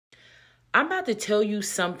I'm about to tell you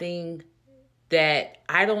something that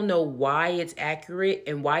I don't know why it's accurate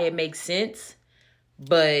and why it makes sense,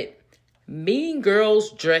 but mean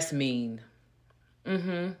girls dress mean.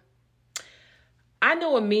 I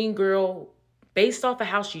know a mean girl based off of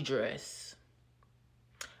how she dress.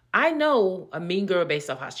 I know a mean girl based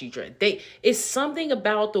off how she dress. It's something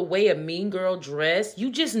about the way a mean girl dress.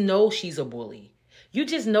 You just know she's a bully. You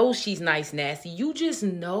just know she's nice, nasty. You just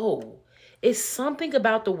know. It's something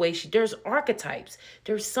about the way there's archetypes.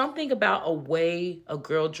 There's something about a way a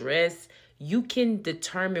girl dress. You can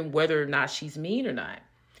determine whether or not she's mean or not.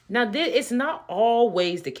 Now, it's not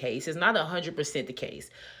always the case. It's not 100% the case.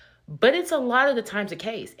 But it's a lot of the times the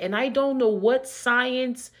case. And I don't know what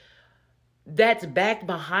science that's backed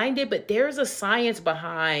behind it, but there's a science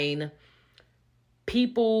behind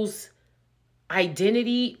people's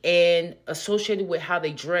identity and associated with how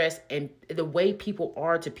they dress and the way people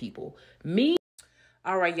are to people.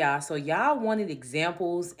 All right, y'all. So y'all wanted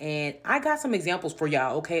examples, and I got some examples for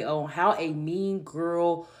y'all, okay, on how a mean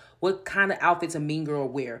girl, what kind of outfits a mean girl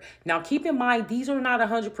wear. Now, keep in mind, these are not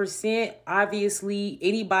 100%. Obviously,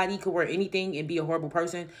 anybody could wear anything and be a horrible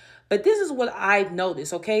person. But this is what I've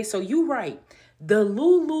noticed, okay? So you right. The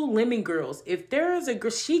Lululemon girls, if there's a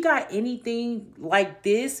girl, she got anything like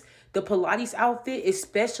this, the Pilates outfit,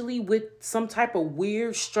 especially with some type of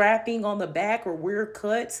weird strapping on the back or weird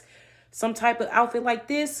cuts, some type of outfit like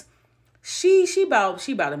this, she about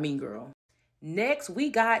a mean girl. Next, we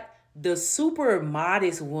got the super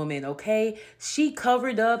modest woman, okay? She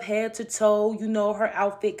covered up head to toe. You know, her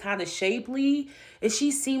outfit kind of shapely. And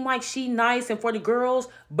she seemed like she nice and for the girls,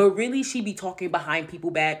 but really she be talking behind people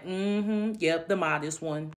back. Yep, the modest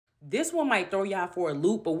one. This one might throw y'all for a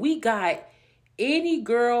loop, but we got any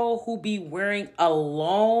girl who be wearing a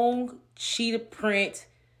long cheetah print,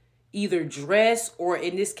 either dress or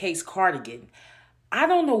in this case, cardigan. I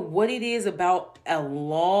don't know what it is about a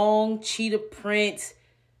long cheetah print,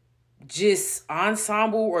 just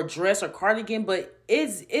ensemble or dress or cardigan, but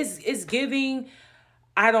it's giving,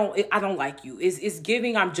 I don't like you. It's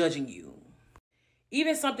giving, I'm judging you.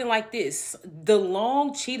 Even something like this, the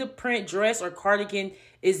long cheetah print dress or cardigan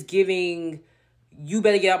is giving, you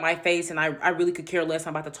better get out my face and I really could care less.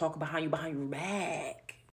 I'm about to talk behind your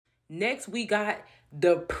back. Next, we got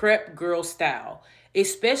the prep girl style,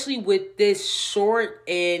 especially with this short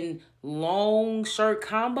and long shirt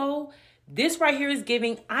combo. This right here is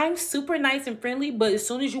giving, I'm super nice and friendly, but as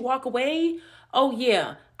soon as you walk away, oh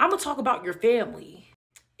yeah, I'm gonna talk about your family.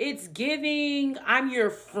 It's giving, I'm your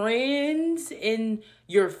friends in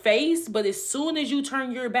your face, but as soon as you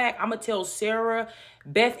turn your back, I'm gonna tell Sarah,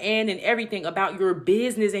 Beth Ann, and everything about your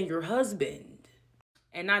business and your husband.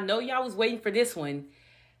 And I know y'all was waiting for this one.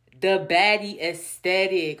 The baddie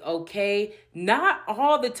aesthetic, okay? Not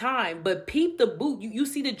all the time, but peep the boot. You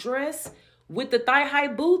see the dress with the thigh-high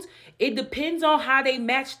boots? It depends on how they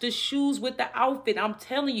match the shoes with the outfit. I'm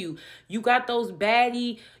telling you, you got those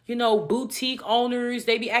baddie, boutique owners.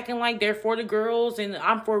 They be acting like they're for the girls and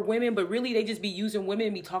I'm for women, but really they just be using women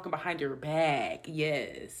and be talking behind their back.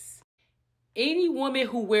 Yes. Any woman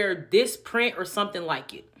who wear this print or something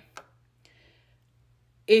like it,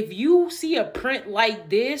 if you see a print like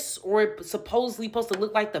this, or it's supposedly supposed to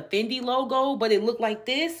look like the Fendi logo, but it looked like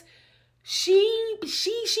this, she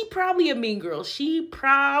probably a mean girl. She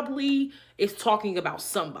probably is talking about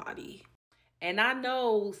somebody. And I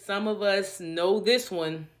know some of us know this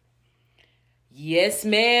one. Yes,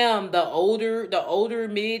 ma'am. The older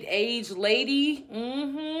mid-aged lady,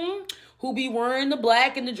 who be wearing the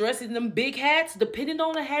black and the dresses and them big hats, depending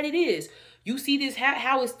on the hat it is. You see this hat,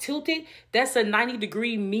 how it's tilted? That's a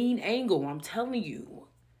 90-degree mean angle, I'm telling you.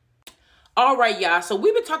 All right, y'all. So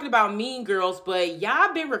we've been talking about mean girls, but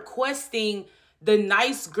y'all been requesting the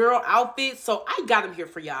nice girl outfits. So I got them here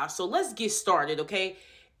for y'all. So let's get started, okay?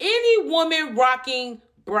 Any woman rocking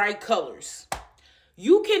bright colors.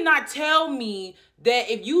 You cannot tell me that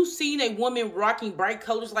if you've seen a woman rocking bright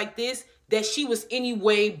colors like this, that she was any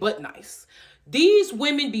way but nice. These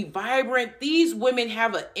women be vibrant. These women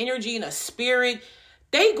have an energy and a spirit.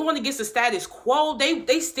 They going against the status quo.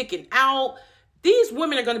 They sticking out. These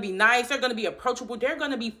women are going to be nice. They're going to be approachable. They're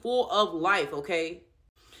going to be full of life, okay?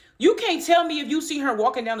 You can't tell me if you see her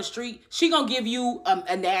walking down the street, she going to give you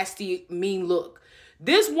a nasty, mean look.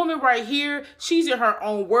 This woman right here, she's in her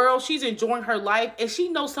own world. She's enjoying her life. And she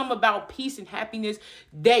knows something about peace and happiness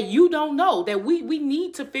that you don't know, that we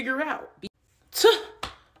need to figure out.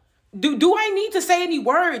 Do I need to say any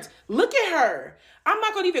words? Look at her. I'm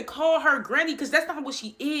not going to even call her granny because that's not what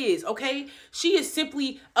she is, okay? She is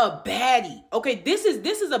simply a baddie, okay? This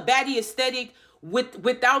is a baddie aesthetic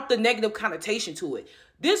without the negative connotation to it.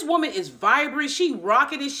 This woman is vibrant. She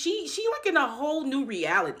rocking it. She like in a whole new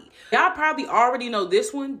reality. Y'all probably already know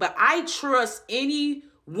this one, but I trust any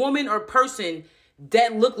woman or person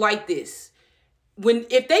that look like this.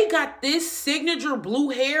 If they got this signature blue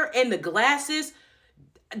hair and the glasses,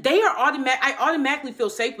 I automatically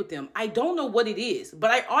feel safe with them. I don't know what it is,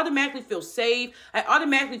 but I automatically feel safe. I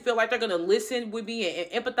automatically feel like they're going to listen with me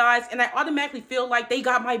and empathize. And I automatically feel like they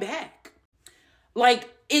got my back.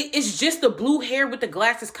 Like, it's just the blue hair with the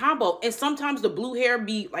glasses combo. And sometimes the blue hair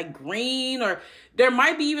be like green, or there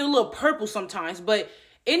might be even a little purple sometimes. But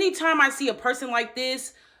anytime I see a person like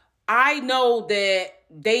this, I know that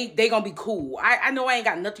they going to be cool. I know I ain't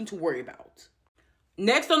got nothing to worry about.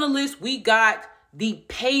 Next on the list, we got the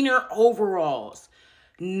painter overalls.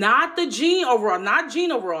 Not the jean overall, not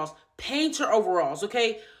jean overalls, painter overalls,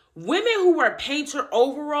 okay? Women who wear painter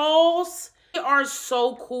overalls, they are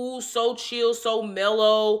so cool, so chill, so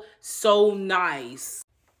mellow, so nice.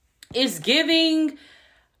 It's giving,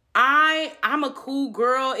 I'm a cool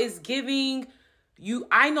girl. It's giving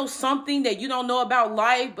I know something that you don't know about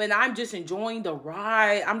life, but I'm just enjoying the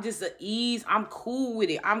ride. I'm just at ease. I'm cool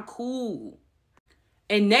with it. I'm cool.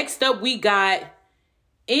 And next up, we got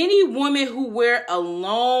any woman who wear a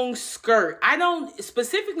long skirt. I don't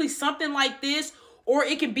specifically something like this, or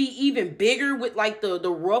it can be even bigger with like the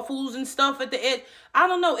ruffles and stuff at the end. I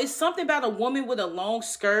don't know. It's something about a woman with a long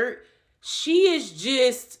skirt. She is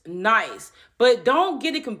just nice, but don't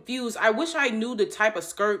get it confused. I wish I knew the type of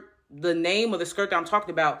skirt, the name of the skirt that I'm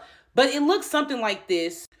talking about, but it looks something like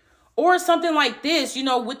this or something like this, you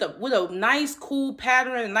know, with a nice, cool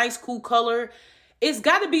pattern and a nice, cool color. It's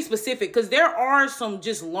got to be specific, because there are some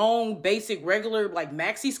just long, basic, regular, like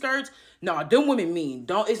maxi skirts. No, them women mean.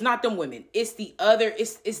 It's not them women. It's the other,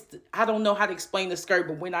 I don't know how to explain the skirt,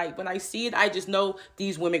 but when I see it, I just know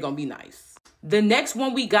these women gonna be nice. The next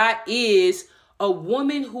one we got is a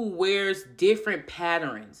woman who wears different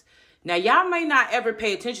patterns. Now, y'all may not ever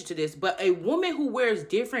pay attention to this, but a woman who wears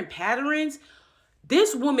different patterns,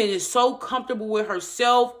 this woman is so comfortable with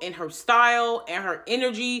herself and her style and her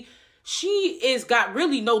energy. She is got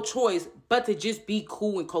really no choice but to just be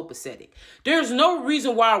cool and copacetic. There's no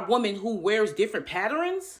reason why a woman who wears different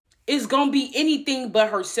patterns is going to be anything but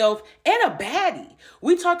herself and a baddie.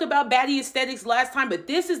 We talked about baddie aesthetics last time, but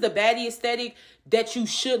this is the baddie aesthetic that you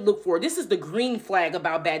should look for. This is the green flag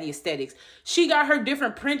about baddie aesthetics. She got her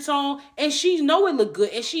different prints on, and she know it look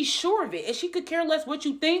good, and she's sure of it, and she could care less what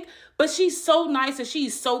you think, but she's so nice and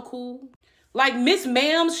she's so cool. Like Miss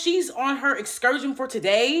Ma'am, she's on her excursion for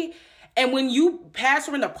today, and when you pass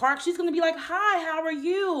her in the park, she's going to be like, hi, how are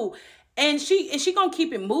you? And she going to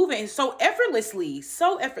keep it moving so effortlessly,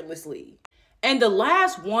 so effortlessly. And the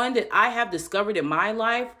last one that I have discovered in my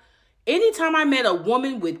life, anytime I met a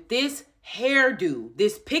woman with this hairdo,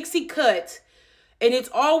 this pixie cut, and it's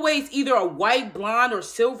always either a white blonde or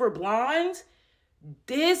silver blonde,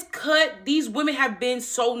 this cut, these women have been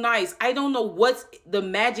so nice. I don't know what the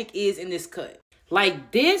magic is in this cut.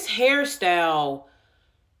 Like this hairstyle,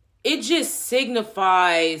 it just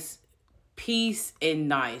signifies peace and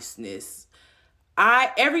niceness.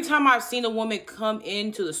 Every time I've seen a woman come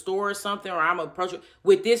into the store or something, or I'm approaching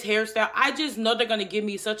with this hairstyle, I just know they're going to give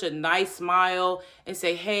me such a nice smile and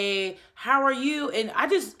say, hey, how are you? And I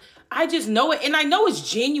just know it. And I know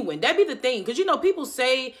it's genuine. That'd be the thing. Because, you know, people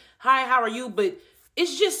say, hi, how are you? But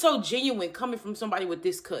it's just so genuine coming from somebody with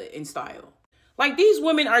this cut and style. Like, these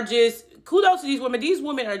women are just, kudos to these women. These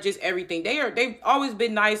women are just everything. They've always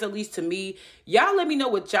been nice, at least to me. Y'all let me know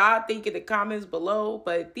what y'all think in the comments below.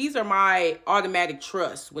 But these are my automatic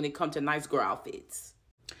trust when it comes to nice girl outfits.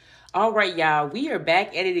 All right, y'all. We are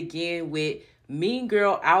back at it again with Mean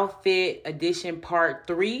Girl Outfit Edition Part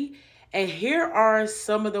 3. And here are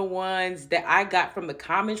some of the ones that I got from the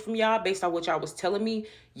comments from y'all based on what y'all was telling me.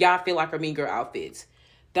 Y'all feel like are Mean Girl outfits.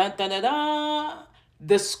 Dun, dun, dun, dun.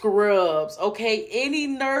 The scrubs, okay? Any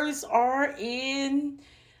nurse, RN,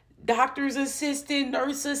 doctor's assistant,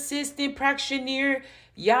 nurse assistant, practitioner,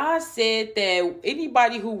 y'all said that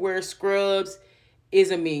anybody who wears scrubs is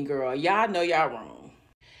a mean girl. Y'all know y'all wrong.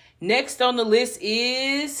 Next on the list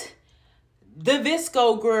is the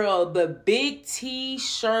Visco girl, the big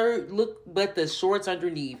t-shirt, look, but the shorts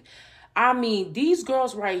underneath. I mean, these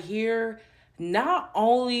girls right here, not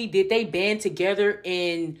only did they band together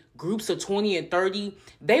in groups of 20 and 30,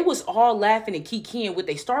 they was all laughing and kikiing with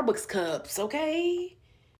their Starbucks cups, okay?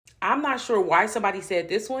 I'm not sure why somebody said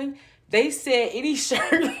this one. They said any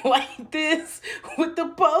shirt like this with the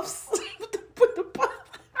puffs, with the puffs.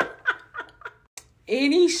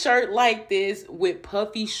 Any shirt like this with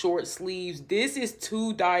puffy short sleeves, this is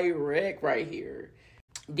too direct right here.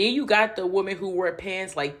 Then you got the woman who wore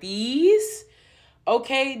pants like these,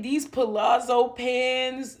 Okay, these palazzo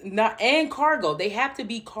pants, not and cargo. They have to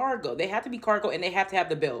be cargo. They have to be cargo, and they have to have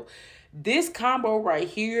the belt. This combo right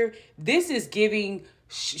here, this is giving.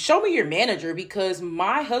 Show me your manager, because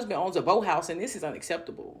my husband owns a boathouse, and this is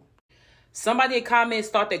unacceptable. Somebody in comments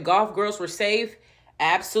thought that golf girls were safe.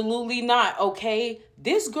 Absolutely not. Okay,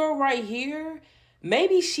 this girl right here,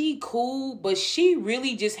 maybe she cool, but she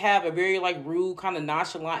really just have a very like rude, kind of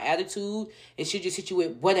nonchalant attitude, and she just hit you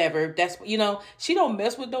with whatever. That's, you know, she don't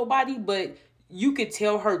mess with nobody, but you could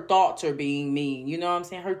tell her thoughts are being mean. You know what I'm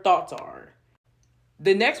saying? Her thoughts are.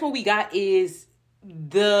 The next one we got is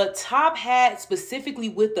the top hat, specifically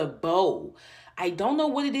with the bow. I don't know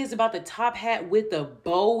what it is about the top hat with the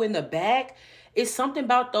bow in the back. It's something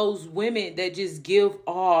about those women that just give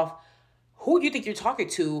off, who do you think you're talking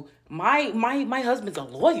to? My husband's a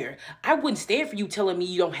lawyer. I wouldn't stand for you telling me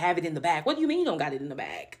you don't have it in the back. What do you mean you don't got it in the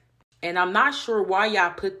back? And I'm not sure why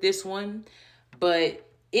y'all put this one, but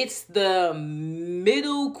it's the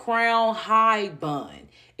middle crown high bun.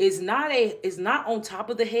 It's not on top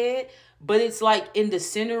of the head, but it's like in the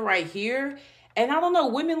center right here. And I don't know,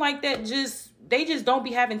 women like that they just don't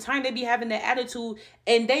be having time. They be having that attitude,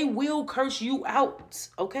 and they will curse you out,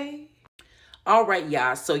 okay? All right,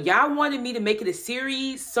 y'all. So y'all wanted me to make it a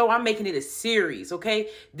series, so I'm making it a series, okay?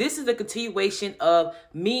 This is a continuation of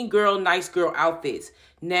mean girl, nice girl outfits.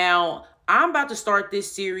 Now, I'm about to start this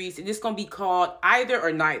series, and it's going to be called Either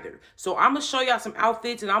or Neither. So I'm going to show y'all some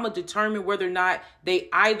outfits, and I'm going to determine whether or not they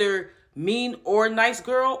either mean or nice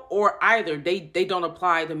girl, or either they don't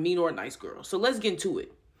apply to mean or nice girl. So let's get into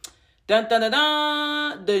it. Dun, dun, dun,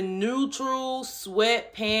 dun. The neutral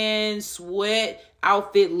sweatpants sweat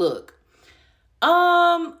outfit look.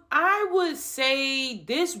 I would say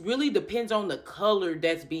this really depends on the color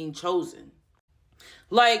that's being chosen.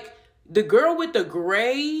 Like the girl with the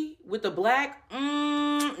gray with the black,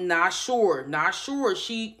 not sure.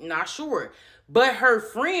 She not sure. But her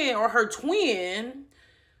friend or her twin,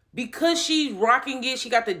 because she's rocking it, she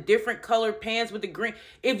got the different color pants with the green.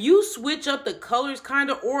 If you switch up the colors kind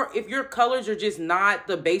of, or if your colors are just not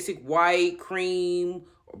the basic white, cream,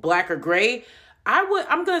 or black or gray, I'm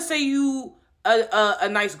going to say you a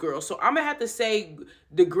nice girl. So I'm going to have to say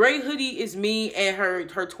the gray hoodie is me and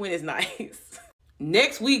her twin is nice.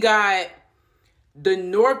 Next, we got the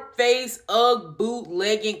North Face Ugg boot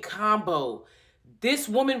legging combo. This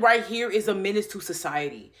woman right here is a menace to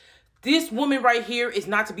society. This woman right here is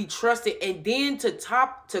not to be trusted. And then to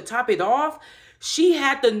top it off, she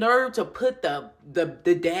had the nerve to put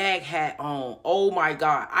the dag hat on. Oh my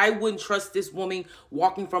God. I wouldn't trust this woman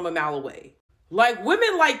walking from a mile away. Like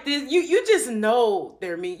women like this, you just know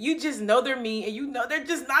they're mean. You just know they're mean, and you know they're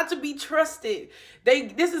just not to be trusted.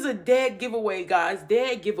 This is a dead giveaway, guys.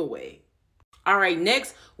 Dead giveaway. All right,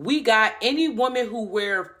 next we got any woman who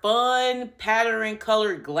wear fun pattern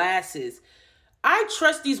colored glasses. I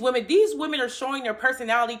trust these women. These women are showing their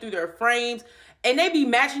personality through their frames, and they be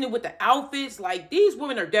matching it with the outfits. Like, these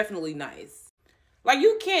women are definitely nice. Like,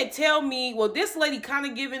 you can't tell me, well, this lady kind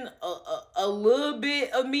of giving a little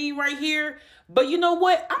bit of me right here. But you know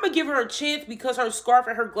what? I'm going to give her a chance because her scarf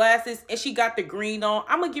and her glasses, and she got the green on.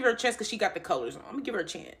 I'm going to give her a chance because she got the colors on. I'm going to give her a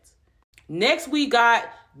chance. Next, we got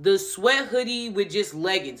the sweat hoodie with just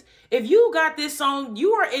leggings. If you got this on,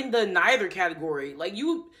 you are in the neither category. Like,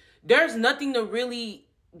 there's nothing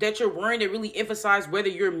that you're wearing that really emphasize whether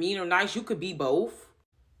you're mean or nice. You could be both.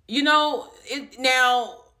 You know,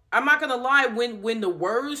 now, I'm not going to lie. When the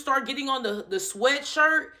words start getting on the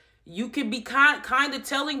sweatshirt, you can be kind of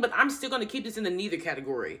telling, but I'm still going to keep this in the neither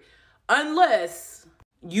category. Unless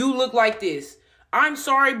you look like this. I'm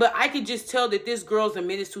sorry, but I could just tell that this girl's a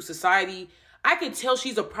menace to society. I could tell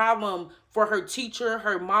she's a problem for her teacher,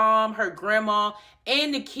 her mom, her grandma,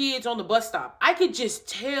 and the kids on the bus stop. I could just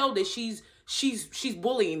tell that she's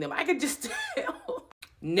bullying them. I could just tell.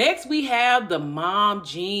 Next, we have the mom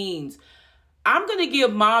jeans. I'm going to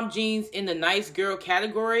give mom jeans in the nice girl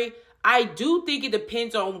category. I do think it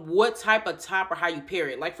depends on what type of top or how you pair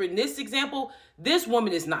it. Like for this example, this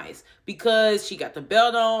woman is nice because she got the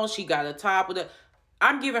belt on. She got a top with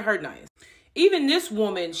I'm giving her nice. Even this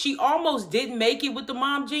woman, she almost didn't make it with the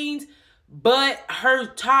mom jeans, but her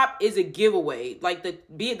top is a giveaway. Like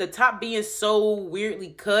the top being so weirdly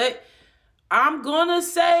cut, I'm gonna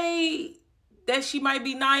say that she might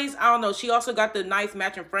be nice. I don't know. She also got the nice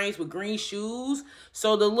matching frames with green shoes.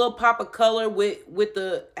 So the little pop of color with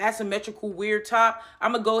the asymmetrical weird top,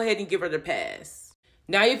 I'm gonna go ahead and give her the pass.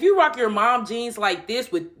 Now, if you rock your mom jeans like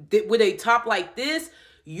this with a top like this,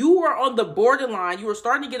 you are on the borderline. You are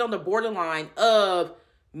starting to get on the borderline of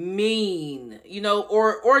mean, you know,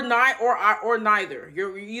 or neither.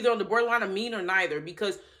 You're either on the borderline of mean or neither,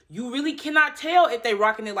 because you really cannot tell if they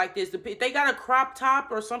rocking it like this. If they got a crop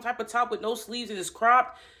top or some type of top with no sleeves and it's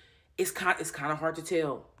cropped, it's kind of hard to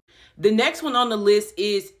tell. The next one on the list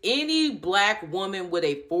is any black woman with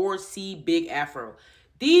a 4C big afro.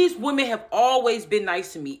 These women have always been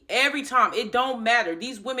nice to me. Every time. It don't matter.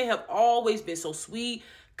 These women have always been so sweet,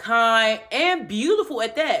 kind, and beautiful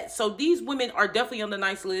at that. So these women are definitely on the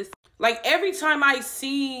nice list. Like every time I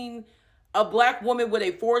seen a black woman with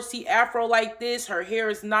a 4C afro like this, her hair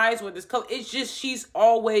is nice with this color. It's just, she's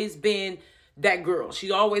always been that girl.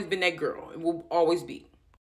 She's always been that girl and will always be.